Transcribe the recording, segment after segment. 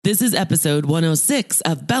This is episode 106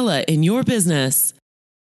 of Bella in Your Business.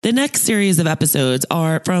 The next series of episodes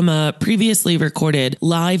are from a previously recorded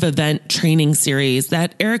live event training series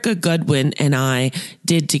that Erica Goodwin and I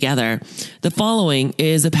did together. The following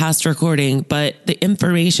is a past recording, but the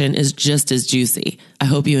information is just as juicy. I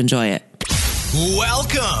hope you enjoy it.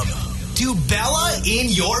 Welcome to Bella in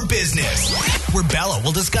Your Business, where Bella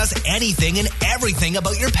will discuss anything and everything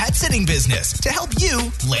about your pet sitting business to help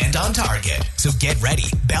you land on target. So get ready.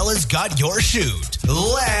 Bella's got your shoot.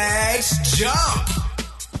 Let's jump.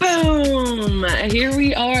 Boom! Here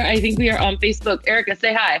we are. I think we are on Facebook. Erica,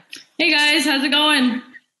 say hi. Hey guys, how's it going?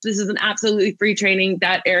 This is an absolutely free training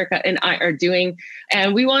that Erica and I are doing,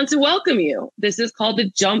 and we want to welcome you. This is called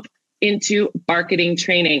the Jump into Marketing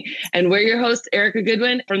Training. And we're your hosts, Erica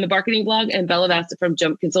Goodwin from the Marketing Blog and Bella Vasta from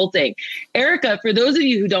Jump Consulting. Erica, for those of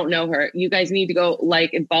you who don't know her, you guys need to go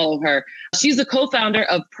like and follow her. She's the co-founder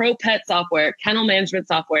of Pro Pet Software, kennel management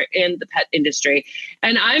software in the pet industry.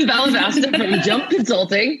 And I'm Bella Vasta from Jump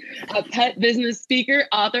Consulting, a pet business speaker,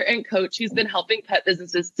 author, and coach who's been helping pet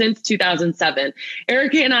businesses since 2007.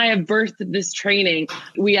 Erica and I have birthed this training.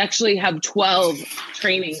 We actually have 12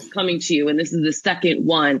 trainings coming to you, and this is the second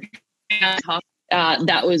one.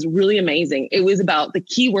 That was really amazing. It was about the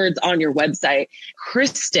keywords on your website.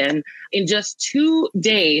 Kristen, in just 2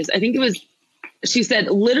 days, I think it was, she said,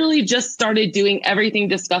 literally just started doing everything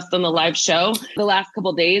discussed on the live show the last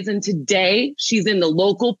couple of days. And today she's in the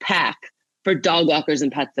local pack for dog walkers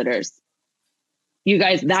and pet sitters. You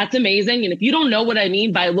guys, that's amazing. And if you don't know what I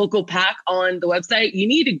mean by local pack on the website, you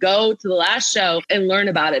need to go to the last show and learn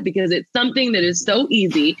about it, because it's something that is so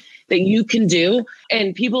easy that you can do.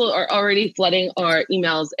 And people are already flooding our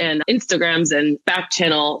emails and Instagrams and back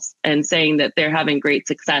channels and saying that they're having great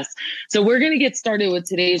success. So we're going to get started with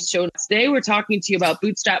today's show. Today, we're talking to you about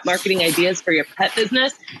bootstrap marketing ideas for your pet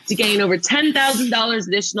business to gain over $10,000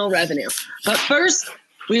 additional revenue. But first,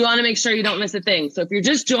 we want to make sure you don't miss a thing. So if you're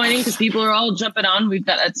just joining, because people are all jumping on, we've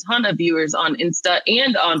got a ton of viewers on Insta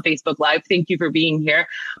and on Facebook Live. Thank you for being here.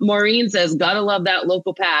 Maureen says, gotta love that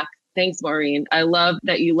local pack. Thanks, Maureen. I love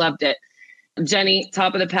that you loved it. Jenny,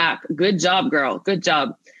 top of the pack. Good job, girl. Good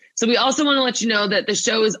job. So we also want to let you know that the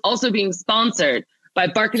show is also being sponsored by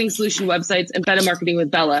Marketing Solution Websites and Better Marketing with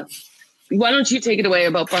Bella. Why don't you take it away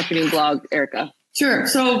about Marketing Blog, Erica? Sure.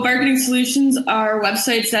 So Marketing Solutions are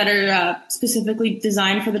websites that are specifically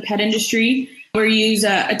designed for the pet industry. We use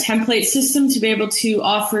a template system to be able to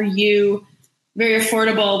offer you very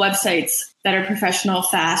affordable websites that are professional,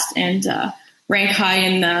 fast, and rank high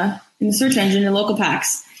in the search engine in local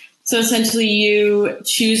packs. So essentially you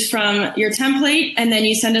choose from your template and then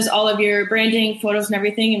you send us all of your branding, photos, and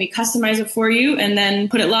everything, and we customize it for you and then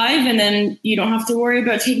put it live, and then you don't have to worry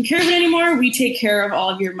about taking care of it anymore. We take care of all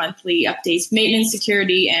of your monthly updates, maintenance,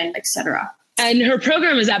 security, and etc. And her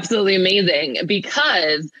program is absolutely amazing,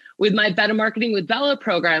 because with my Better Marketing with Bella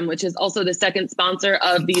program, which is also the second sponsor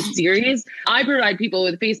of these series, I provide people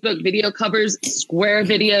with Facebook video covers, Square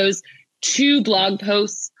videos, 2 blog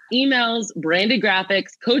posts, emails, branded graphics,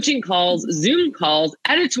 coaching calls, Zoom calls,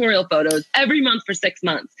 editorial photos every month for 6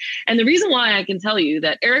 months. And the reason why I can tell you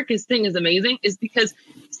that Erica's thing is amazing is because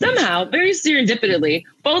somehow, very serendipitously,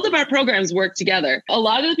 both of our programs work together. A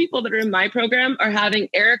lot of the people that are in my program are having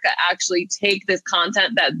Erica actually take this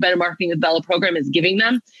content that Better Marketing with Bella program is giving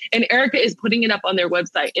them, and Erica is putting it up on their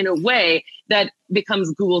website in a way that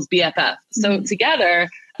becomes Google's BFF. So together,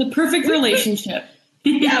 the perfect relationship.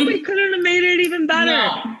 Yeah, we couldn't have made it even better.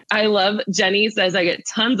 No. I love, Jenny says, I get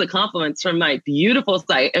tons of compliments from my beautiful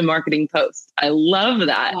site and marketing posts. I love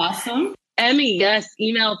that. Awesome. Emmy, yes,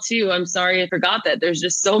 email too. I'm sorry I forgot that. There's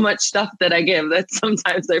just so much stuff that I give that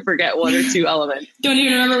sometimes I forget 1 or 2 elements. Don't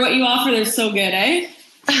even remember what you offer. They're so good, eh?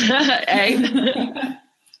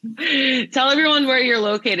 Tell everyone where you're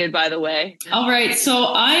located, by the way. All right. So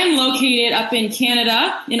I am located up in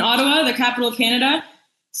Canada, in Ottawa, the capital of Canada.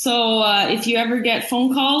 So if you ever get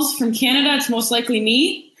phone calls from Canada, it's most likely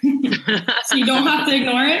me. So you don't have to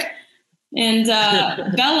ignore it. And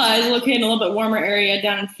Bella is located in a little bit warmer area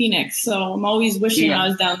down in Phoenix. So I'm always wishing I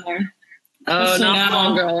was down there. Oh, not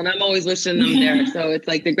one girl. And I'm always wishing them there. So it's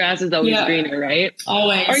like the grass is always greener, right?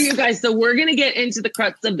 Always. All right, you guys. So we're going to get into the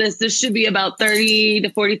crux of this. This should be about 30 to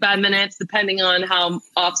 45 minutes, depending on how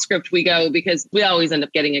off script we go, because we always end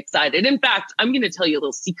up getting excited. In fact, I'm going to tell you a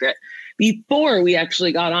little secret. Before we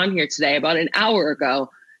actually got on here today, about an hour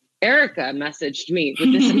ago, Erica messaged me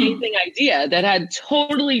with this amazing idea that had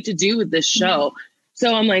totally to do with this show.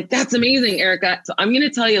 So I'm like, that's amazing, Erica. So I'm going to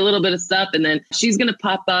tell you a little bit of stuff, and then she's going to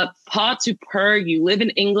pop up. Paw to purr. You live in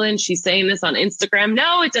England. She's saying this on Instagram.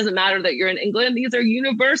 No, it doesn't matter that you're in England. These are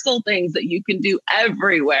universal things that you can do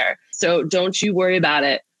everywhere. So don't you worry about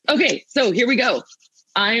it. Okay, so here we go.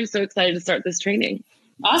 I am so excited to start this training.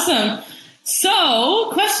 Awesome. So,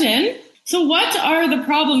 question. So what are the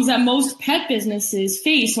problems that most pet businesses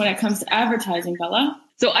face when it comes to advertising, Bella?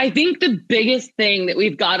 So I think the biggest thing that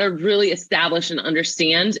we've got to really establish and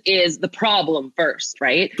understand is the problem first,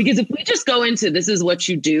 right? Because if we just go into this is what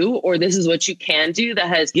you do or this is what you can do that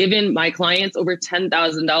has given my clients over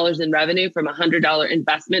 $10,000 in revenue from a $100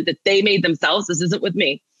 investment that they made themselves, this isn't with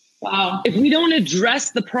me. Wow. If we don't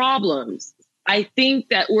address the problems, I think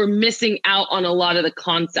that we're missing out on a lot of the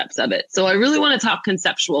concepts of it. So I really want to talk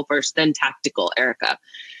conceptual first, then tactical, Erica.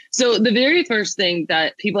 So the very first thing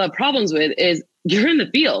that people have problems with is you're in the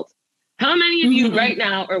field. How many of you right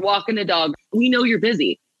now are walking a dog? We know you're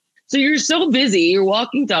busy. So you're so busy, you're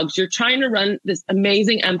walking dogs, you're trying to run this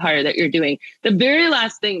amazing empire that you're doing. The very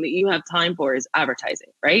last thing that you have time for is advertising,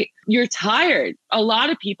 right? You're tired. A lot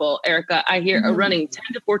of people, Erica, I hear are running 10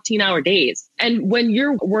 to 14 hour days. And when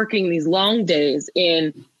you're working these long days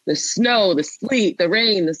in the snow, the sleet, the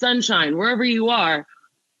rain, the sunshine, wherever you are,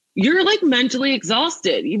 you're like mentally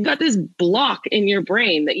exhausted. You've got this block in your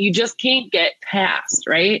brain that you just can't get past,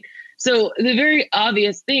 right? So the very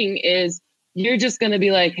obvious thing is you're just going to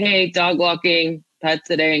be like, hey, dog walking, pet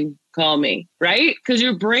sitting, call me, right? Because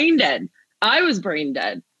you're brain dead. I was brain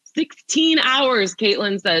dead. 16 hours,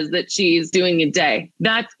 Caitlin says that she's doing a day.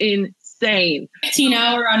 That's insane.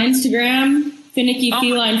 15-hour on Instagram, Finicky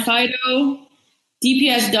Feline Fido.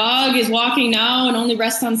 DPS Dog is walking now and only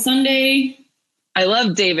rests on Sunday. I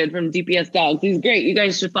love David from DPS Dogs. He's great. You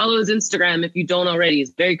guys should follow his Instagram if you don't already. He's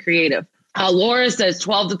very creative. Laura says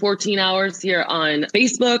 12 to 14 hours here on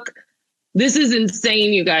Facebook. This is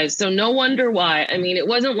insane, you guys. So no wonder why. I mean, it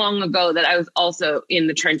wasn't long ago that I was also in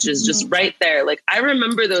the trenches, just right there. Like, I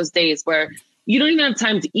remember those days where you don't even have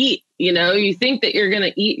time to eat. You know, you think that you're going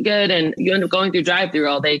to eat good and you end up going through drive-through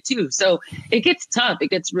all day too. So it gets tough. It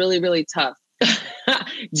gets really, really tough.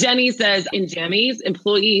 Jenny says in Jammies,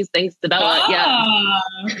 employees, thanks to Bella.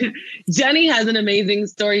 Yeah. Jenny has an amazing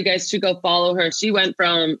story. You guys should go follow her. She went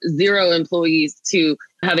from 0 employees to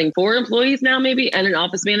having 4 employees now, maybe, and an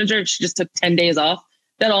office manager. She just took 10 days off.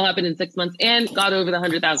 That all happened in 6 months and got over the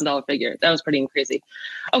 $100,000 figure. That was pretty crazy.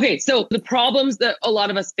 Okay, so the problems that a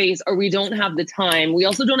lot of us face are we don't have the time. We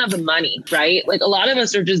also don't have the money, right? Like, a lot of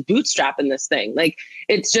us are just bootstrapping this thing. Like,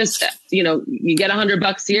 it's just, you know, you get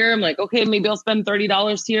 $100 here. I'm like, okay, maybe I'll spend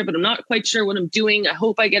 $30 here, but I'm not quite sure what I'm doing. I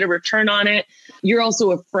hope I get a return on it. You're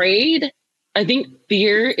also afraid. I think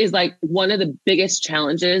fear is like one of the biggest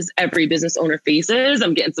challenges every business owner faces.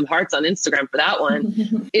 I'm getting some hearts on Instagram for that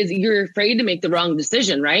one. Is you're afraid to make the wrong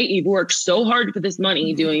decision, right? You've worked so hard for this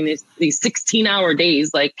money doing these 16-hour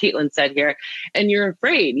days, like Caitlin said here, and you're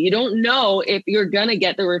afraid. You don't know if you're going to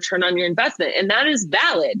get the return on your investment. And that is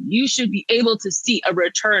valid. You should be able to see a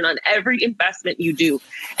return on every investment you do.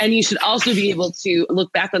 And you should also be able to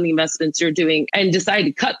look back on the investments you're doing and decide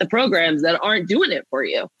to cut the programs that aren't doing it for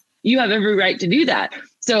you. You have every right to do that.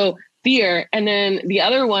 So fear. And then the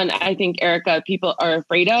other one, I think, Erica, people are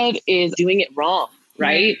afraid of is doing it wrong,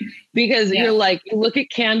 right? Because you're like, you look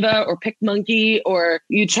at Canva or PicMonkey, or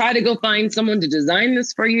you try to go find someone to design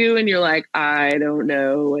this for you. And you're like, I don't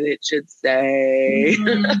know what it should say.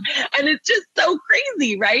 And it's just so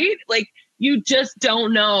crazy, right? Like, you just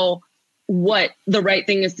don't know what the right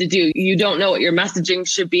thing is to do. You don't know what your messaging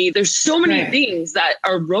should be. There's so many things that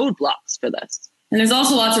are roadblocks for this. And there's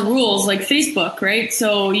also lots of rules like Facebook, right?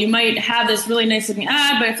 So you might have this really nice looking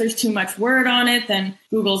ad, but if there's too much word on it, then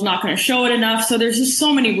Google's not going to show it enough. So there's just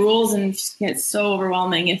so many rules, and it just gets so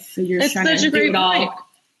overwhelming if you're trying to do it all.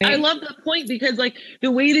 I love that point, because like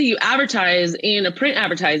the way that you advertise in a print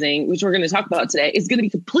advertising, which we're going to talk about today, is going to be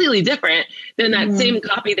completely different than that same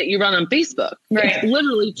copy that you run on Facebook. Right. It's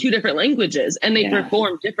literally 2 different languages, and they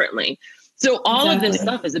perform differently. So all of this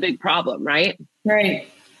stuff is a big problem, right?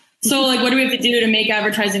 Right. So like, what do we have to do to make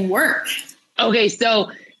advertising work? Okay,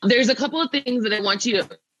 so there's a couple of things that I want you to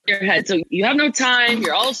put in your head. So you have no time,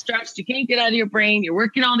 you're all stressed, you can't get out of your brain, you're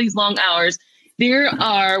working all these long hours. There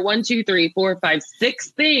are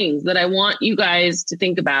 6 things that I want you guys to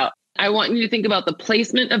think about. I want you to think about the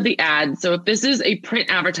placement of the ad. So if this is a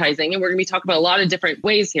print advertising, and we're going to be talking about a lot of different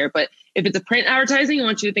ways here, but if it's a print advertising, I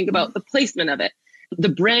want you to think about the placement of it. The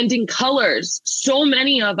branding colors. So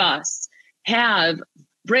many of us have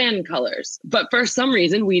brand colors, but for some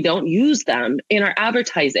reason we don't use them in our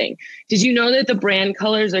advertising. Did you know that the brand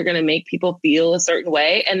colors are going to make people feel a certain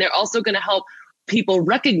way, and they're also going to help people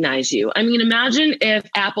recognize you? I mean, imagine if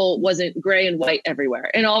Apple wasn't gray and white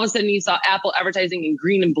everywhere, and all of a sudden you saw Apple advertising in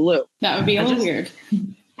green and blue. That would be a little weird.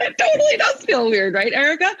 It totally does feel weird, right,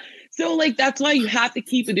 Erica? So like, that's why you have to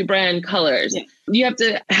keep the brand colors. Yeah. You have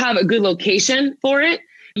to have a good location for it.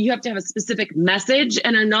 You have to have a specific message.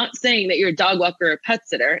 And I'm not saying that you're a dog walker or a pet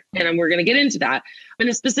sitter. And we're going to get into that. And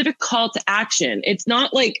a specific call to action. It's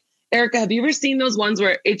not like, Erica, have you ever seen those ones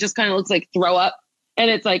where it just kind of looks like throw up? And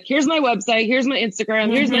it's like, here's my website, here's my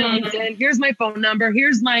Instagram, here's my LinkedIn, here's my phone number,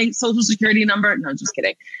 here's my social security number. No, just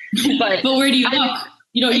kidding. But where do you look?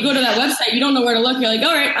 You go to that website, you don't know where to look. You're like,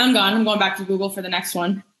 all right, I'm gone. I'm going back to Google for the next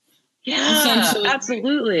one. Yeah,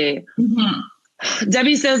 absolutely. Mm-hmm.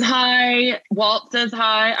 Debbie says hi. Walt says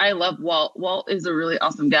hi. I love Walt. Walt is a really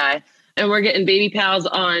awesome guy. And we're getting baby pals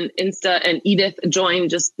on Insta, and Edith joined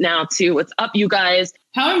just now too. What's up, you guys?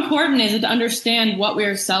 How important is it to understand what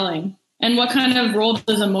we're selling? And what kind of role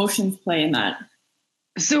does emotions play in that?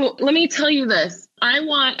 So let me tell you this. I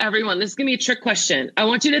want everyone, this is going to be a trick question. I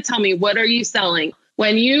want you to tell me, what are you selling?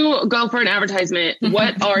 When you go for an advertisement,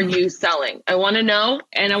 what are you selling? I want to know.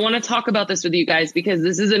 And I want to talk about this with you guys because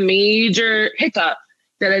this is a major hiccup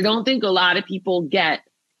that I don't think a lot of people get.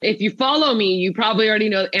 If you follow me, you probably already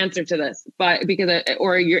know the answer to this, but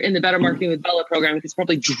or you're in the Better Marketing with Bella program because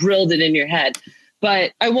probably drilled it in your head.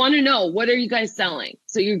 But I want to know, what are you guys selling?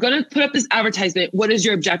 So you're going to put up this advertisement. What is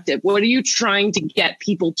your objective? What are you trying to get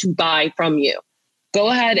people to buy from you?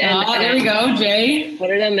 Go ahead and there we go, Jay.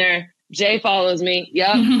 Put it in there. Jay follows me.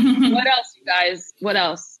 Yep. What else, you guys? What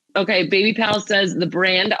else? Okay. Baby Pal says the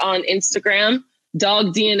brand on Instagram,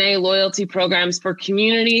 dog DNA loyalty programs for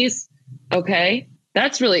communities. Okay.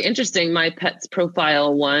 That's really interesting. My pet's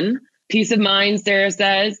profile one. Peace of mind, Sarah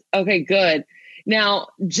says. Okay, good. Now,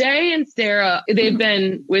 Jay and Sarah, they've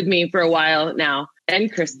been with me for a while now.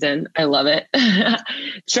 And Kristen, I love it.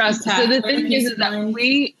 Trust. So the thing is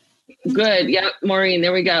that good. Yep. Maureen,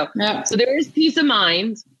 there we go. Yep. So there is peace of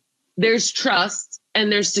mind, there's trust,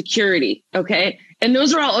 and there's security. Okay. And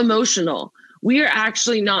those are all emotional. We are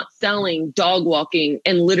actually not selling dog walking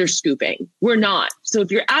and litter scooping. We're not. So if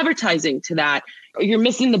you're advertising to that, you're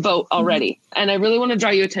missing the boat already. Mm-hmm. And I really want to draw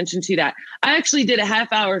your attention to that. I actually did a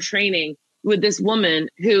half-hour training with this woman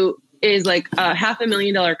who is like a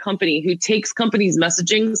 $500,000 company who takes companies'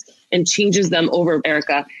 messagings and changes them over,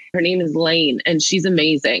 Erica. Her name is Lane, and she's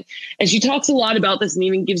amazing. And she talks a lot about this and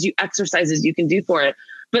even gives you exercises you can do for it.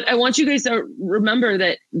 But I want you guys to remember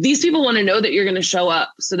that these people want to know that you're going to show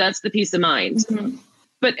up. So that's the peace of mind. Mm-hmm.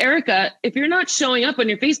 But Erica, if you're not showing up on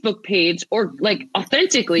your Facebook page or like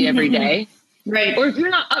authentically every day, right? Or if you're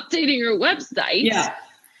not updating your website. Yeah.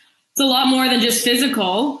 It's a lot more than just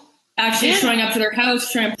physical. Actually showing up to their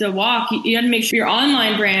house, trying to walk. You got to make sure your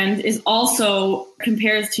online brand is also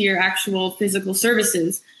compares to your actual physical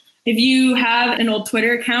services. If you have an old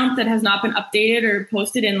Twitter account that has not been updated or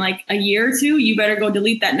posted in like a year or two, you better go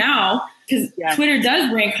delete that now because Twitter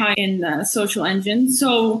does rank high in the social engine.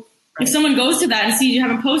 So if someone goes to that and sees you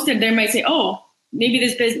haven't posted, they might say, oh, maybe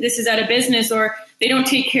this is out of business, or they don't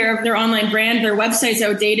take care of their online brand, their website's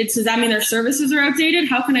outdated. So does that mean their services are outdated?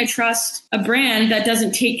 How can I trust a brand that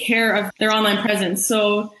doesn't take care of their online presence?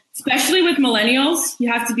 So especially with millennials,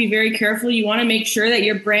 you have to be very careful. You want to make sure that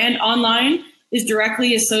your brand online is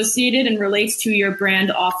directly associated and relates to your brand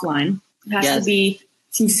offline. It has to be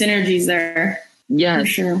some synergies there. Yes. For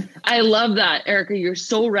sure. I love that, Erica. You're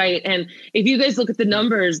so right. And if you guys look at the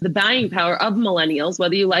numbers, the buying power of millennials,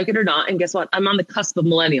 whether you like it or not, and guess what? I'm on the cusp of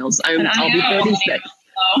millennials. I'll be 36.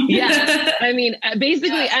 Yeah. I mean,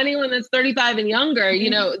 basically anyone that's 35 and younger, you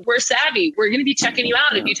know, we're savvy. We're going to be checking you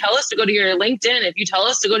out. If you tell us to go to your LinkedIn, if you tell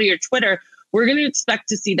us to go to your Twitter, we're going to expect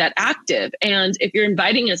to see that active. And if you're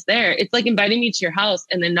inviting us there, it's like inviting me to your house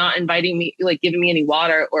and then not inviting me, like giving me any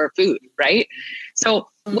water or food, right? So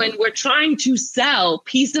when we're trying to sell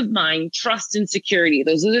peace of mind, trust, and security,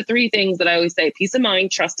 those are the three things that I always say: peace of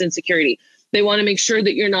mind, trust, and security. They want to make sure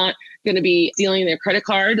that you're not going to be stealing their credit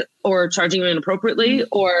card or charging them inappropriately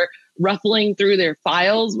or ruffling through their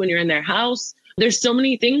files when you're in their house. There's so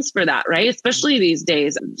many things for that, right? Especially these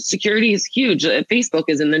days. Security is huge. Facebook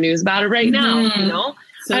is in the news about it right now, you know?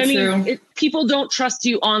 So I mean, people don't trust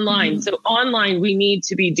you online. So online, we need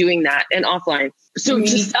to be doing that, and offline. So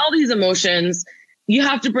to sell these emotions, you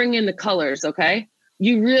have to bring in the colors, okay?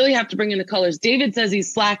 You really have to bring in the colors. David says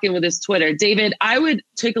he's slacking with his Twitter. David, I would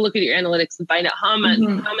take a look at your analytics and find out how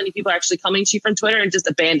many people are actually coming to you from Twitter and just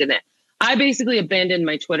abandon it. I basically abandoned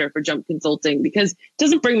my Twitter for Jump Consulting because it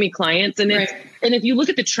doesn't bring me clients. And and if you look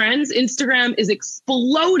at the trends, Instagram is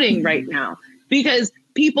exploding right now because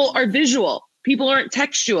people are visual. People aren't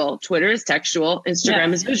textual. Twitter is textual.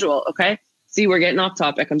 Instagram is visual. Okay. See, we're getting off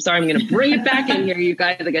topic. I'm sorry. I'm going to bring it back in here, you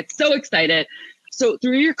guys. I get so excited. So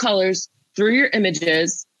through your colors, through your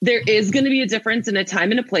images, there is going to be a difference in a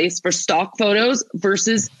time and a place for stock photos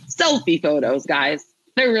versus selfie photos, guys.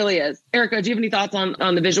 There really is. Erica, do you have any thoughts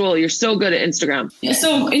on the visual? You're so good at Instagram. Yeah,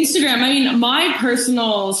 so Instagram, I mean, my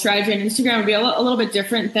personal strategy on Instagram would be a little bit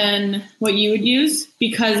different than what you would use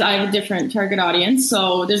because I have a different target audience.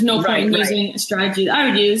 So there's no point in using a strategy that I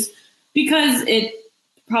would use because it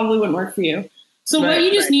probably wouldn't work for you. So what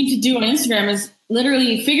you just need to do on Instagram is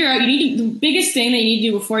literally figure out, the biggest thing that you need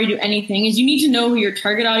to do before you do anything is you need to know who your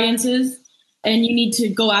target audience is and you need to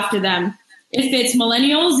go after them. If it's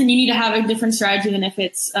millennials, then you need to have a different strategy than if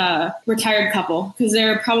it's a retired couple because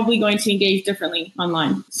they're probably going to engage differently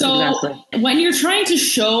online. So when you're trying to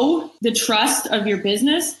show the trust of your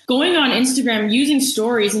business, going on Instagram, using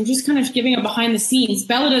stories and just kind of giving a behind the scenes.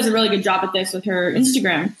 Bella does a really good job at this with her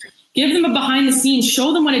Instagram. Give them a behind the scenes.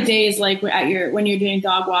 Show them what a day is like when you're doing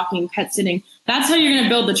dog walking, pet sitting. That's how you're going to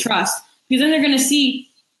build the trust because then they're going to see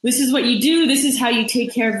this is what you do. This is how you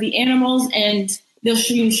take care of the animals and you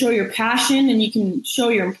can show your passion and you can show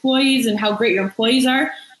your employees and how great your employees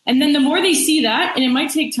are. And then the more they see that, and it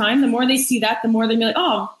might take time, the more they see that, the more they'll be like,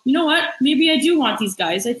 oh, you know what? Maybe I do want these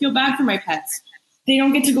guys. I feel bad for my pets. They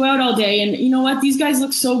don't get to go out all day. And you know what? These guys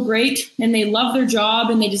look so great and they love their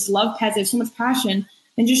job and they just love pets. They have so much passion.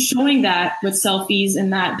 And just showing that with selfies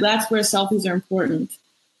and that's where selfies are important.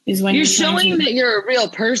 Is when you're showing that you're a real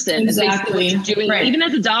person. Exactly. What you're doing. Right. Even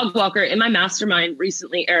as a dog walker in my mastermind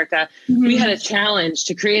recently, Erica, we had a challenge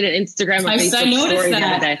to create an Instagram or Facebook story the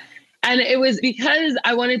other day. And it was because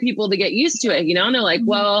I wanted people to get used to it, you know, and they're like,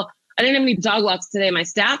 well, I didn't have any dog walks today. My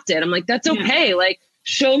staff did. I'm like, that's okay. Yeah. Like,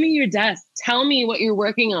 show me your desk. Tell me what you're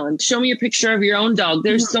working on. Show me a picture of your own dog.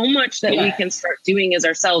 There's so much that we can start doing as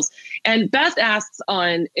ourselves. And Beth asks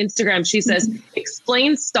on Instagram, she says,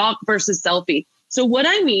 explain stock versus selfie. So what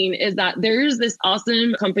I mean is that there's this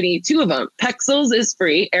awesome company, 2 of them. Pexels is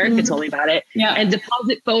free. Erica told me about it. Yeah. And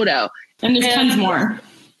Deposit Photo. And there's tons more.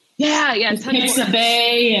 Yeah.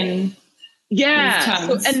 Pixabay and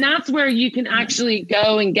so, and that's where you can actually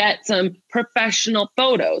go and get some professional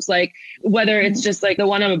photos. Like whether it's just like the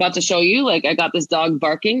one I'm about to show you, like I got this dog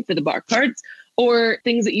barking for the bark cards, or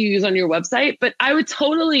things that you use on your website. But I would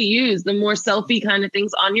totally use the more selfie kind of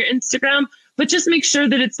things on your Instagram. But just make sure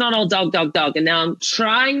that it's not all dog. And now I'm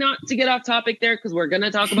trying not to get off topic there because we're going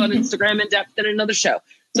to talk about Instagram in depth in another show.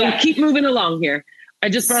 So we'll keep moving along here. I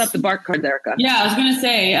just brought up the bark card, Erica. Yeah, I was going to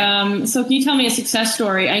say, so can you tell me a success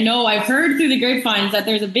story? I know I've heard through the grapevines that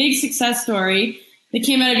there's a big success story that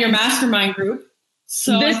came out of your mastermind group.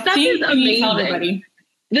 So this stuff is amazing.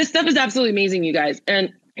 This stuff is absolutely amazing, you guys.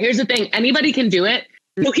 And here's the thing. Anybody can do it.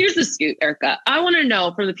 Well, here's the scoop, Erica. I want to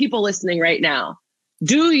know from the people listening right now,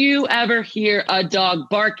 do you ever hear a dog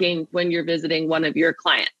barking when you're visiting one of your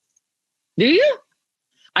clients? Do you?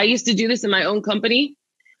 I used to do this in my own company,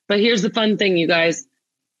 but here's the fun thing, you guys.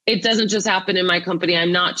 It doesn't just happen in my company.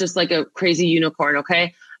 I'm not just like a crazy unicorn,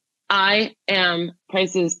 okay? I am,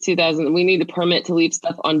 price is $2,000. We need a permit to leave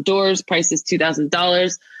stuff on doors. Price is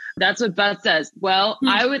 $2,000. That's what Beth says. Well,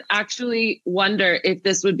 I would actually wonder if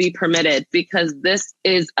this would be permitted because this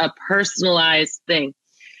is a personalized thing.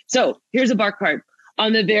 So here's a bark card.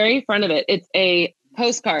 On the very front of it, it's a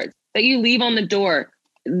postcard that you leave on the door.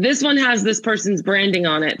 This one has this person's branding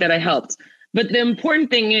on it that I helped. But the important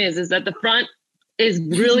thing is that the front is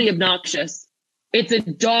really obnoxious. It's a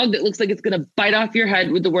dog that looks like it's going to bite off your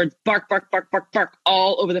head with the words bark, bark, bark, bark, bark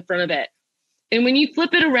all over the front of it. And when you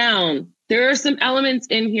flip it around, there are some elements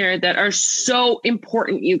in here that are so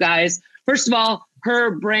important, you guys. First of all,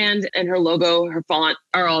 her brand and her logo, her font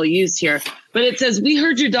are all used here. But it says, we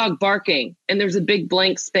heard your dog barking, and there's a big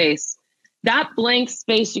blank space. That blank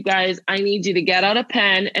space, you guys, I need you to get out a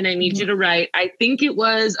pen and I need you to write, I think it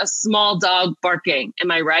was a small dog barking. Am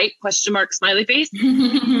I right? Question mark, smiley face.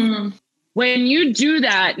 When you do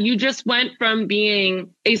that, you just went from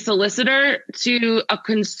being a solicitor to a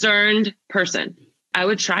concerned person. I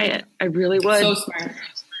would try it. I really would. So smart.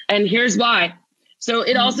 And here's why. So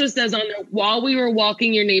it also says on there, while we were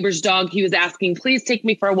walking your neighbor's dog, he was asking, please take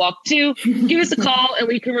me for a walk too. Give us a call and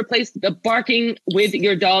we can replace the barking with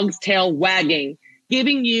your dog's tail wagging,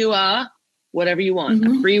 giving you whatever you want,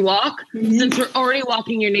 a free walk, since we're already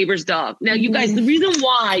walking your neighbor's dog. Now, you guys, the reason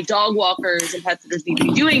why dog walkers and pet sitters need to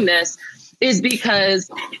be doing this is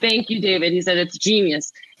because, thank you, David. He said it's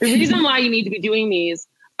genius. The reason why you need to be doing these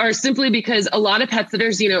are simply because a lot of pet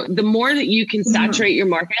sitters, you know, the more that you can saturate your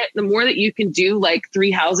market, the more that you can do like 3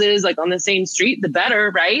 houses, like on the same street, the better,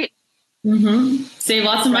 right? Save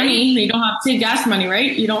lots of money. You don't have to save gas money,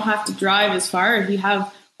 right? You don't have to drive as far if you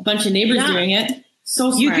have a bunch of neighbors doing it. So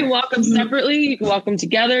smart. You can walk them separately. You can walk them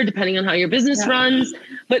together, depending on how your business runs.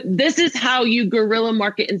 But this is how you guerrilla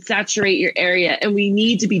market and saturate your area. And we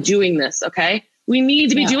need to be doing this. Okay. We need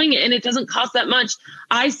to be doing it, and it doesn't cost that much.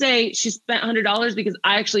 I say she spent $100 because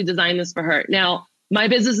I actually designed this for her. Now, my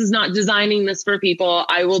business is not designing this for people.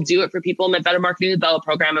 I will do it for people in my Better Marketing with Bella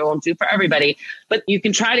program. I won't do it for everybody, but you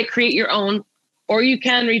can try to create your own, or you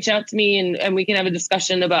can reach out to me and we can have a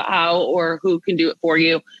discussion about how or who can do it for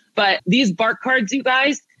you. But these bark cards, you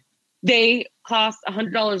guys, they cost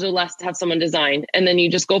 $100 or less to have someone design. And then you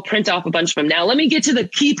just go print off a bunch of them. Now, let me get to the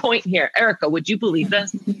key point here. Erica, would you believe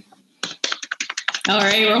this? All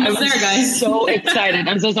right, we're almost there, guys. So excited.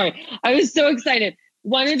 I'm so sorry. I was so excited.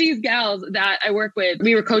 One of these gals that I work with,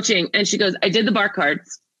 we were coaching, and she goes, I did the bark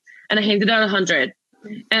cards and I handed out 100,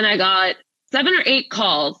 and I got 7 or 8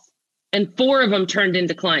 calls, and 4 of them turned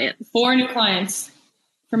into clients. 4 new clients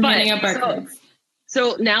from handing out bark cards.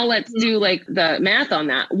 So now let's do like the math on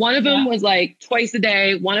that. One of them was like twice a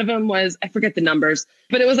day. One of them was, I forget the numbers,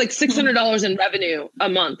 but it was like $600 in revenue a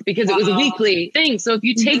month because it was a weekly thing. So if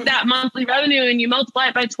you take that monthly revenue and you multiply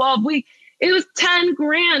it by 12 weeks, it was 10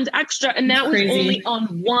 grand extra. And that was only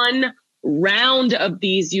on one round of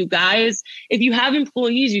these, you guys. If you have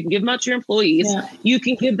employees, you can give them out to your employees. Yeah. You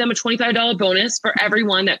can give them a $25 bonus for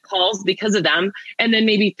everyone that calls because of them. And then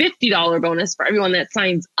maybe $50 bonus for everyone that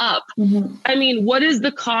signs up. Mm-hmm. I mean, what is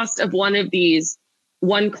the cost of one of these,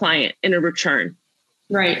 one client in a return?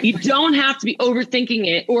 Right. You don't have to be overthinking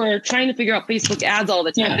it or trying to figure out Facebook ads all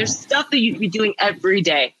the time. Yeah. There's stuff that you can be doing every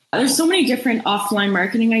day. There's so many different offline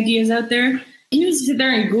marketing ideas out there. You just sit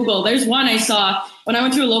there and Google. There's one I saw when I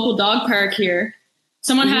went to a local dog park here.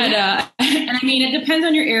 Someone had, and I mean, it depends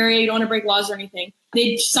on your area. You don't want to break laws or anything.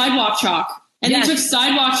 They sidewalk chalk, and they took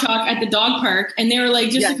sidewalk chalk at the dog park, and they were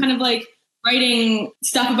like, just kind of like writing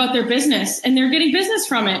stuff about their business, and they're getting business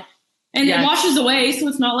from it. And it washes away. So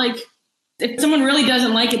it's not like if someone really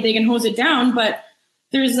doesn't like it, they can hose it down. But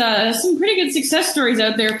there's some pretty good success stories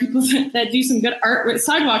out there. People that do some good art with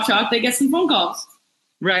sidewalk chalk, they get some phone calls.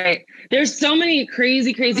 Right. There's so many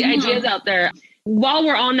crazy ideas out there. While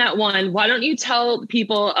we're on that one, why don't you tell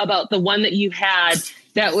people about the one that you had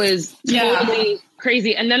that was totally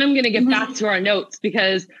crazy? And then I'm going to get back to our notes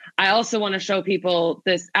because I also want to show people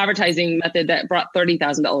this advertising method that brought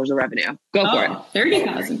 $30,000 of revenue. Go for it.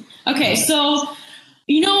 30,000. Okay. So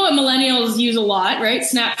you know what millennials use a lot, right?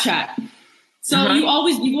 Snapchat. So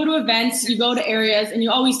you go to events, you go to areas, and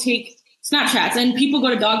you always take Snapchats, and people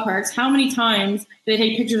go to dog parks. How many times do they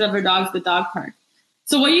take pictures of their dogs at the dog park?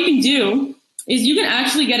 So what you can do is you can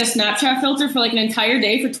actually get a Snapchat filter for like an entire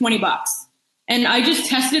day for $20. And I just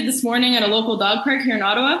tested this morning at a local dog park here in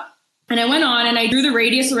Ottawa. And I went on and I drew the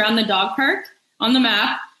radius around the dog park on the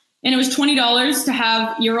map. And it was $20 to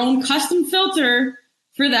have your own custom filter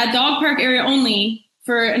for that dog park area only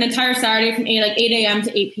for an entire Saturday from 8 a.m.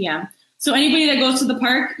 to 8 p.m. So anybody that goes to the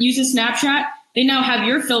park uses Snapchat. They now have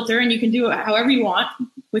your filter, and you can do it however you want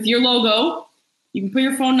with your logo. You can put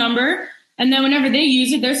your phone number, and then whenever they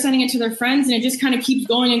use it, they're sending it to their friends, and it just kind of keeps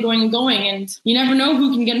going and going and going, and you never know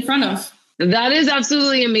who can get in front of. That is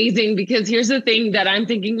absolutely amazing because here's the thing that I'm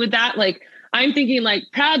thinking with that. Like, I'm thinking like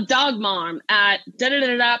proud dog mom at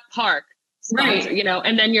da-da-da-da park, sponsor, right. You know,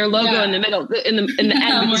 and then your logo in the middle, in the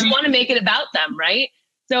end, because you want to make it about them, right?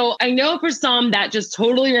 So I know for some that just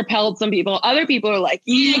totally repelled some people. Other people are like,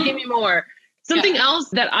 yeah, give me more. Something else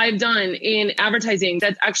that I've done in advertising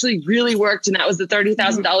that's actually really worked, and that was the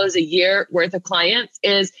 $30,000 a year worth of clients,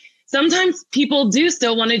 is sometimes people do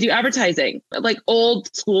still want to do advertising, like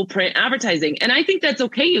old school print advertising. And I think that's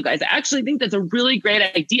okay, you guys. I actually think that's a really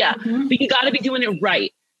great idea, but you got to be doing it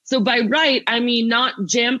right. So by right, I mean not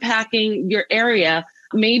jam packing your area,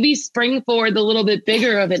 maybe spring forward a little bit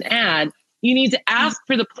bigger of an ad. You need to ask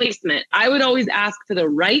for the placement. I would always ask for the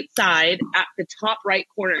right side at the top right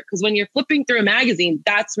corner, because when you're flipping through a magazine,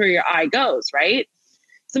 that's where your eye goes, right?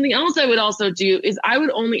 Something else I would also do is I would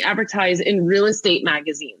only advertise in real estate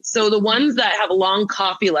magazines. So the ones that have a long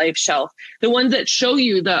coffee life shelf, the ones that show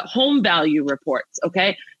you the home value reports,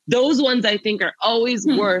 okay? Those ones I think are always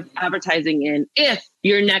worth advertising in if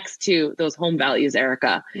you're next to those home values,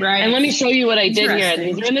 Erica. Right. And let me show you what I did here.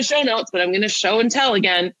 These are in the show notes, but I'm going to show and tell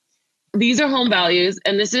again. These are home values,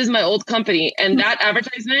 and this is my old company, and that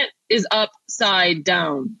advertisement is upside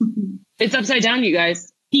down. It's upside down, you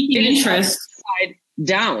guys. Peaking interest. Upside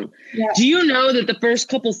down. Yeah. Do you know that the first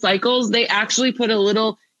couple cycles, they actually put a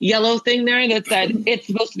little yellow thing there that said it's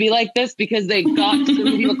supposed to be like this because they got some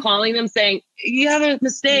people calling them saying, you have a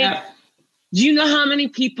mistake. Yeah. Do you know how many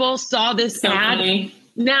people saw this ad? Funny.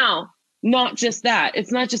 Now, not just that.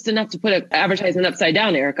 It's not just enough to put an advertisement upside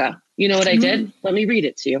down, Erica. You know what I did? Let me read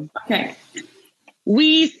it to you. Okay.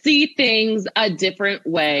 We see things a different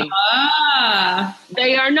way.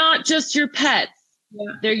 They are not just your pets.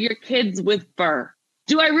 Yeah. They're your kids with fur.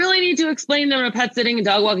 Do I really need to explain that I'm a pet sitting and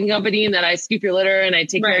dog walking company and that I scoop your litter and I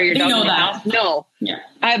take care of your dog in your house? No. Yeah.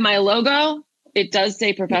 I have my logo. It does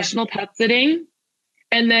say professional pet sitting.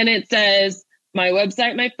 And then it says my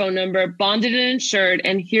website, my phone number, bonded and insured.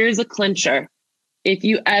 And here's a clincher. If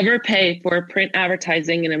you ever pay for print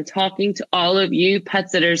advertising, and I'm talking to all of you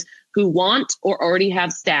pet sitters who want or already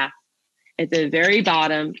have staff, at the very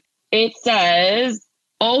bottom, it says,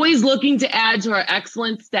 always looking to add to our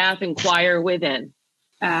excellent staff, inquire within.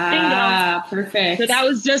 Perfect. So that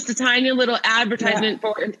was just a tiny little advertisement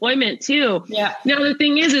for employment too. Yeah. Now the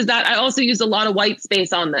thing is that I also used a lot of white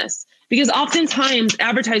space on this because oftentimes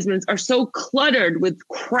advertisements are so cluttered with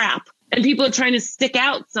crap and people are trying to stick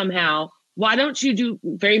out somehow. Why don't you do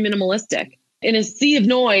very minimalistic? In a sea of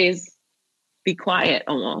noise, be quiet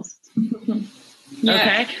almost. Yeah.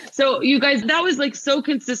 Okay. So you guys, that was like so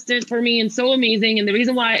consistent for me and so amazing. And the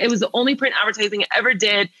reason why it was the only print advertising I ever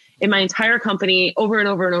did in my entire company over and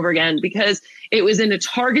over and over again, because it was in a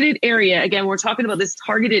targeted area. Again, we're talking about this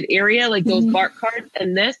targeted area, like those bark cards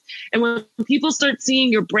and this. And when people start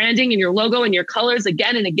seeing your branding and your logo and your colors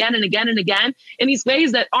again and again and again and again in these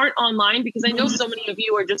ways that aren't online, because I know so many of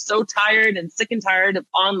you are just so tired and sick and tired of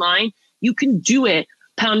online, you can do it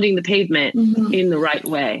pounding the pavement in the right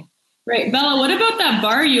way. Right. Bella, what about that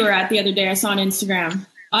bar you were at the other day I saw on Instagram?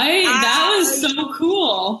 That was so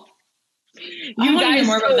cool. I want to hear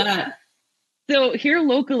more about that. So here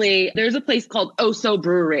locally, there's a place called Oso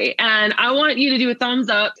Brewery, and I want you to do a thumbs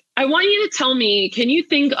up. I want you to tell me, can you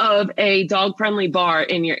think of a dog-friendly bar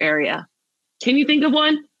in your area? Can you think of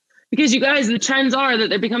one? Because you guys, the trends are that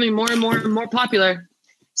they're becoming more and more and more popular.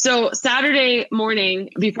 So Saturday morning,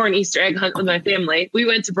 before an Easter egg hunt with my family, we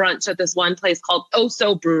went to brunch at this one place called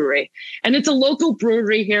Oso Brewery. And it's a local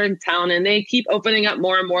brewery here in town, and they keep opening up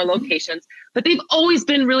more and more locations, but they've always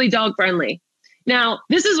been really dog friendly. Now,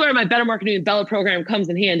 this is where my Better Marketing with Bella program comes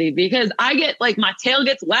in handy, because I get like my tail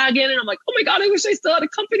gets wagging and I'm like, oh my God, I wish I still had a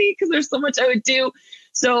company because there's so much I would do.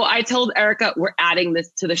 So I told Erica, we're adding this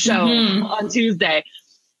to the show on Tuesday.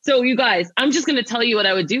 So you guys, I'm just going to tell you what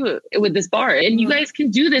I would do with this bar. And you guys can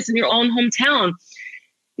do this in your own hometown.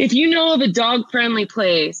 If you know of a dog-friendly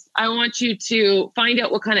place, I want you to find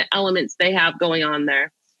out what kind of elements they have going on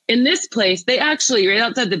there. In this place, they actually, right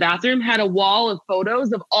outside the bathroom, had a wall of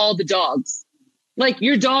photos of all the dogs. Like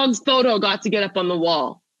your dog's photo got to get up on the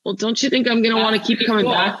wall. Well, don't you think I'm going to want to keep coming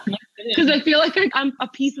back? Because I feel like I'm a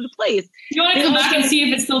piece of the place. You want to come back and see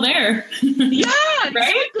if it's still there. Yeah,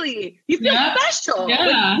 right? Exactly. You feel special. Yeah.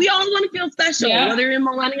 Like, we all want to feel special, whether you're a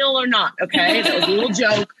millennial or not. Okay, that was a little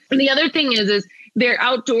joke. And the other thing is their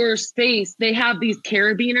outdoor space. They have these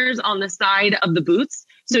carabiners on the side of the booths,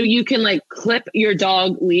 so you can like clip your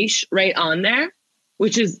dog leash right on there,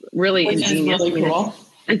 which is really ingenious. Really cool.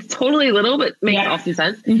 It's totally little, but makes awesome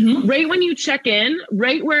sense. Right when you check in,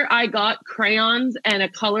 right where I got crayons and a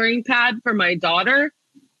coloring pad for my daughter,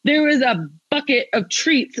 there was a bucket of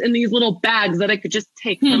treats in these little bags that I could just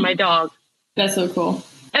take for my dog. That's so cool.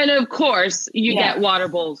 And of course, you get water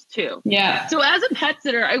bowls too. Yeah. So as a pet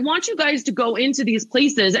sitter, I want you guys to go into these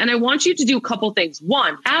places and I want you to do a couple things.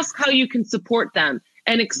 One, ask how you can support them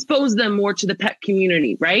and expose them more to the pet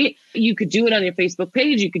community, right? You could do it on your Facebook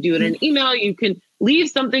page. You could do it in email. You can leave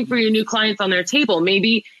something for your new clients on their table.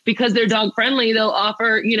 Maybe because they're dog friendly, they'll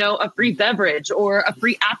offer, a free beverage or a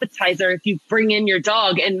free appetizer if you bring in your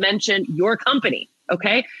dog and mention your company.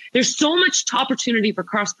 Okay. There's so much opportunity for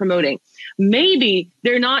cross promoting. Maybe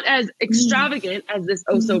they're not as extravagant as this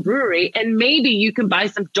Oso Brewery. And maybe you can buy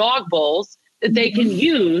some dog bowls that they can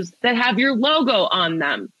use that have your logo on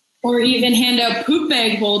them. Or even hand out poop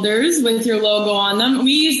bag holders with your logo on them.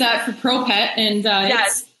 We use that for Pro Pet, and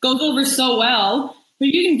it goes over so well. But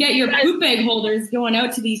you can get your poop bag holders going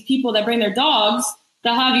out to these people that bring their dogs.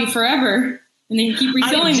 They'll have you forever, and then you keep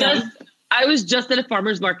refilling them. I was just at a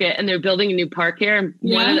farmer's market, and they're building a new park here. And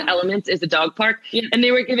one of the elements is a dog park. Yeah. And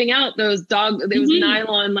they were giving out those there was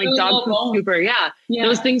nylon, like dog poop scooper. Yeah.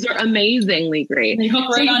 Those things are amazingly great. They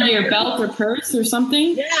hook right onto your belt or purse or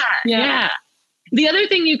something. Yeah. The other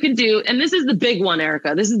thing you can do, and this is the big one,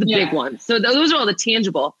 Erica, this is the big one. So those are all the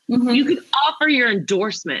tangible. You could offer your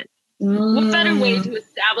endorsement. What better way to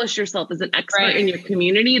establish yourself as an expert in your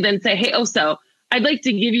community than say, hey, Oso, I'd like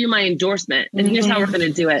to give you my endorsement. And here's how we're going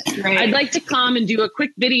to do it. I'd like to come and do a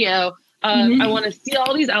quick video. I want to see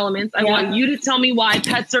all these elements. I want you to tell me why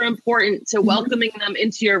pets are important to welcoming them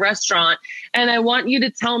into your restaurant. And I want you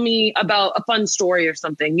to tell me about a fun story or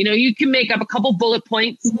something. You can make up a couple bullet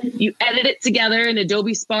points. You edit it together in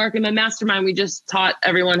Adobe Spark. In my mastermind, we just taught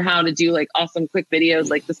everyone how to do like awesome quick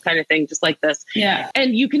videos, like this kind of thing, just like this. Yeah.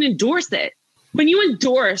 And you can endorse it. When you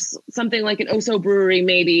endorse something like an Oso Brewery,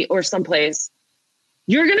 maybe, or someplace,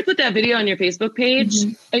 you're going to put that video on your Facebook page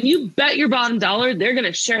and you bet your bottom dollar they're going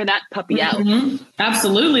to share that puppy out.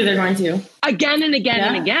 Absolutely, they're going to. Again and again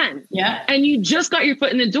and again. Yeah. And you just got your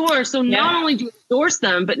foot in the door. So not only do you endorse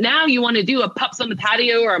them, but now you want to do a pups on the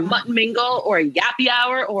patio or a mutton mingle or a yappy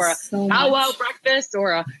hour or a powwow breakfast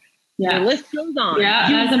or a the list goes on. Yeah,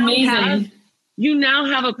 that's amazing. You now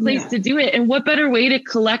have a place to do it. And what better way to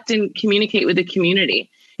collect and communicate with the community?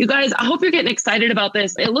 You guys, I hope you're getting excited about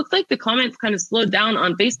this. It looks like the comments kind of slowed down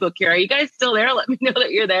on Facebook here. Are you guys still there? Let me know that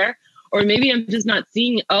you're there. Or maybe I'm just not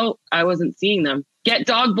seeing. Oh, I wasn't seeing them. Get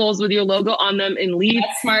dog bowls with your logo on them and leave.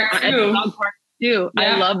 That's smart at the dog park too.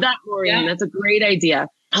 I love that, Maureen. That's a great idea.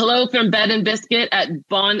 Hello from Bed and Biscuit at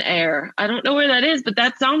Bon Air. I don't know where that is, but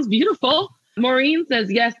that sounds beautiful. Maureen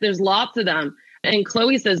says, yes, there's lots of them. And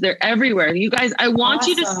Chloe says they're everywhere. You guys, I want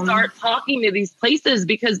you to start talking to these places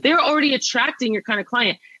because they're already attracting your kind of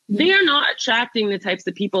client. They are not attracting the types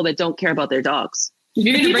of people that don't care about their dogs. If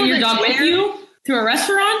you're going to bring your dog with you to a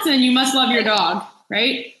restaurant, then you must love your dog,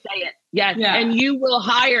 right? Say it. Yes. Yeah. And you will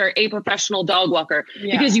hire a professional dog walker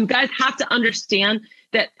because you guys have to understand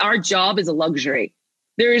that our job is a luxury.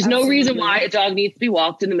 There is no reason why a dog needs to be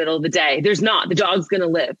walked in the middle of the day. There's not. The dog's going to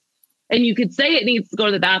live. And you could say it needs to go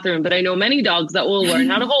to the bathroom, but I know many dogs that will learn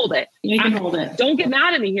how to hold it. You can hold it. Don't get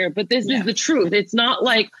mad at me here, but this is the truth. It's not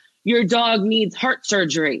like your dog needs heart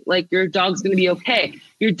surgery. Like your dog's going to be okay.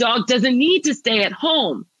 Your dog doesn't need to stay at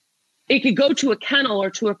home. It could go to a kennel or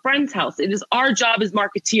to a friend's house. It is our job as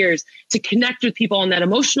marketeers to connect with people on that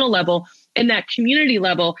emotional level and that community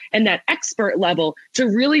level and that expert level to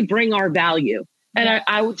really bring our value. And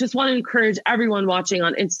I just want to encourage everyone watching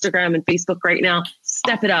on Instagram and Facebook right now,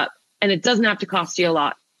 step it up. And it doesn't have to cost you a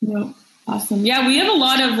lot. Yeah. Awesome. Yeah, we have a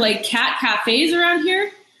lot of like cat cafes around here,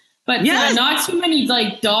 but not too many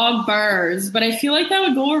like dog bars. But I feel like that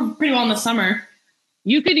would go over pretty well in the summer.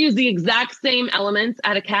 You could use the exact same elements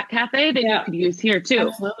at a cat cafe that you could use here too.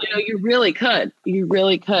 Absolutely. You know, you really could. You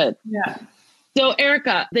really could. Yeah. So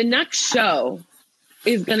Erica, the next show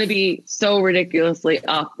is going to be so ridiculously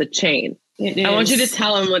off the chain. I want you to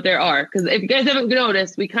tell them what there are. Because if you guys haven't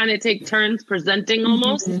noticed, we kind of take turns presenting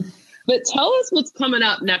almost. But tell us what's coming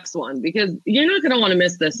up next one, because you're not going to want to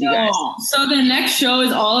miss this, you guys. So the next show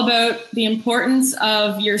is all about the importance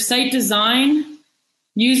of your site design,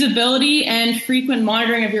 usability, and frequent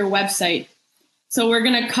monitoring of your website. So we're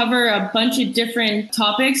going to cover a bunch of different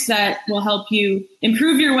topics that will help you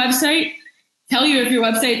improve your website, tell you if your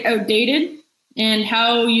website's outdated, and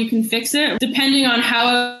how you can fix it. Depending on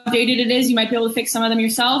how outdated it is, you might be able to fix some of them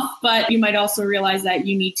yourself, but you might also realize that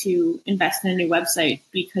you need to invest in a new website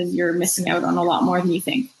because you're missing out on a lot more than you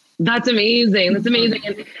think. That's amazing. That's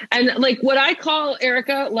amazing. And like what I call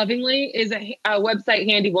Erica lovingly is a website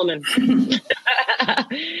handy woman.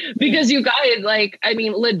 Because you guys, like, I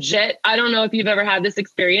mean, legit, I don't know if you've ever had this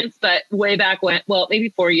experience, but way back when, well, maybe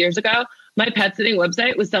 4 years ago, my pet sitting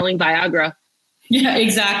website was selling Viagra. Yeah,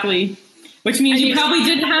 exactly. Which means you probably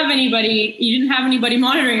didn't have anybody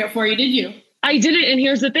monitoring it for you, did you? I didn't. And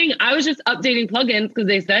here's the thing. I was just updating plugins because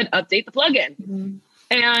they said update the plugin.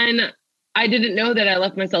 And I didn't know that I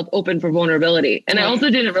left myself open for vulnerability. And I also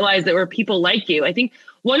didn't realize there were people like you. I think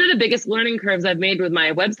one of the biggest learning curves I've made with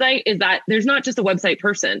my website is that there's not just a website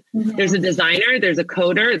person. There's a designer, there's a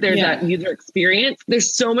coder, there's a user experience.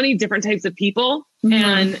 There's so many different types of people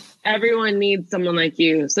and everyone needs someone like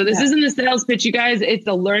you. So this isn't a sales pitch, you guys. It's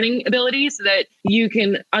a learning ability so that you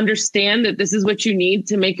can understand that this is what you need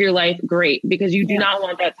to make your life great, because you do not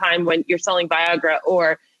want that time when you're selling Viagra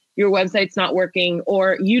or your website's not working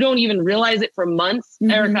or you don't even realize it for months.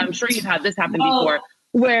 Erica, I'm sure you've had this happen before,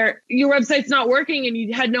 where your website's not working and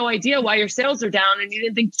you had no idea why your sales are down and you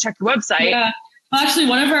didn't think to check your website. Yeah. Well, actually,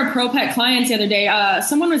 one of our Pro Pet clients the other day,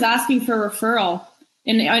 someone was asking for a referral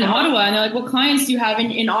in Ottawa. And they're like, what clients do you have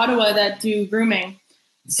in Ottawa that do grooming?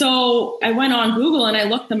 So I went on Google and I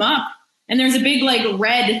looked them up. And there's a big like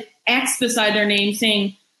red X beside their name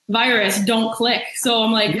saying, virus, don't click. So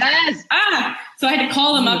I'm like, So I had to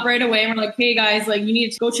call them up right away. And we're like, hey guys, like you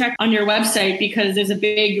need to go check on your website because there's a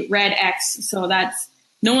big red X. So that's,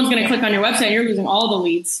 no one's going to click on your website. You're losing all the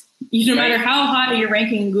leads. No matter how high you're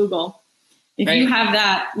ranking in Google. If you have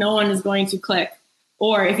that, no one is going to click.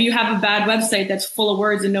 Or if you have a bad website that's full of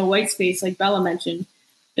words and no white space, like Bella mentioned,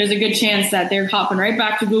 there's a good chance that they're hopping right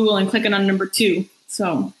back to Google and clicking on number 2.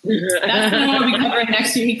 So that's what we'll be covering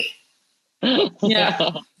next week.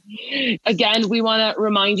 Yeah. Again, we want to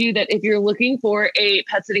remind you that if you're looking for a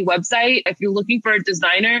pet sitting website, if you're looking for a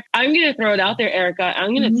designer, I'm going to throw it out there, Erica.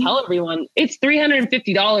 I'm going to tell everyone it's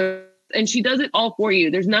 $350 and she does it all for you.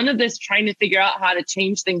 There's none of this trying to figure out how to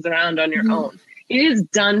change things around on your own. It is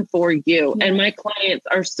done for you. And my clients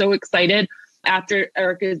are so excited after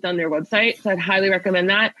Erica has done their website. So I'd highly recommend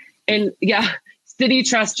that. And yeah, City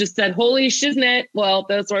Trust just said, holy shiznit. Well,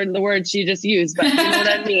 those were the words she just used, but you know what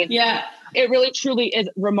I mean? Yeah. It really, truly is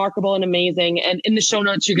remarkable and amazing. And in the show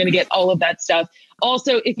notes, you're going to get all of that stuff.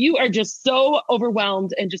 Also, if you are just so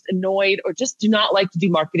overwhelmed and just annoyed or just do not like to do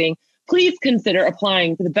marketing, please consider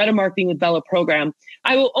applying for the Better Marketing with Bella program.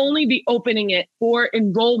 I will only be opening it for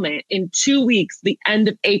enrollment in 2 weeks, the end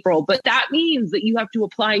of April. But that means that you have to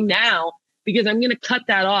apply now because I'm going to cut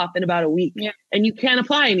that off in about a week. Yeah. And you can't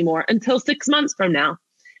apply anymore until 6 months from now.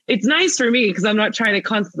 It's nice for me because I'm not trying to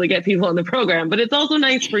constantly get people in the program, but it's also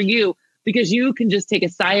nice for you because you can just take a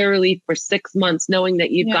sigh of relief for 6 months knowing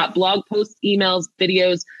that you've got blog posts, emails,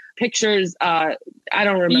 videos, pictures. I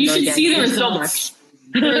don't remember. You should see the results.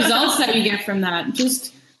 The results that you get from that.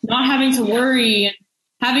 Just not having to worry and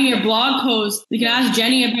having your blog post. You can ask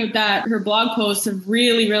Jenny about that. Her blog posts have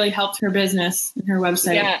really, really helped her business and her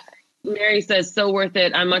website. Yeah. Mary says, so worth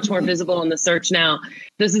it. I'm much more visible in the search now.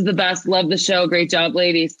 This is the best. Love the show. Great job,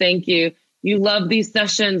 ladies. Thank you. You love these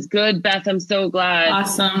sessions. Good, Beth. I'm so glad.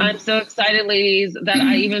 Awesome. I'm so excited, ladies, that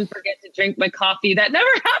I even forget to drink my coffee. That never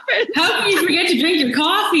happens. How can you forget to drink your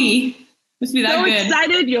coffee? Must be that so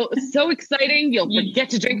good. So exciting. You'll forget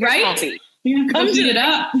to drink your coffee. You have to beat it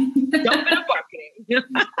up. Dump it up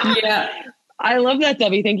marketing. Yeah. I love that,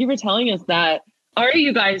 Debbie. Thank you for telling us that. All right,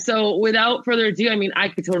 you guys. So without further ado, I mean, I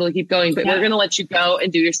could totally keep going, but we're going to let you go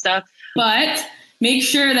and do your stuff. But make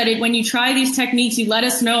sure that when you try these techniques, you let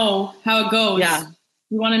us know how it goes. Yeah.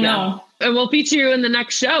 We want to know. And we'll feature you in the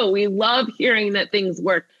next show. We love hearing that things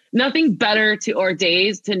work. Nothing better to our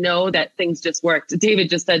days to know that things just worked. David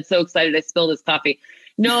just said, so excited I spilled his coffee.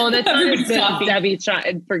 No, that's not Debbie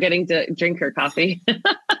forgetting to drink her coffee.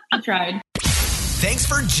 I tried. Thanks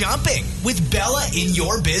for jumping with Bella in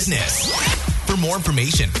your business. For more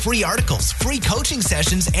information, free articles, free coaching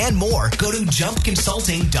sessions, and more, go to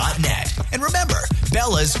jumpconsulting.net. And remember,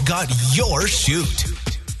 Bella's got your shoot.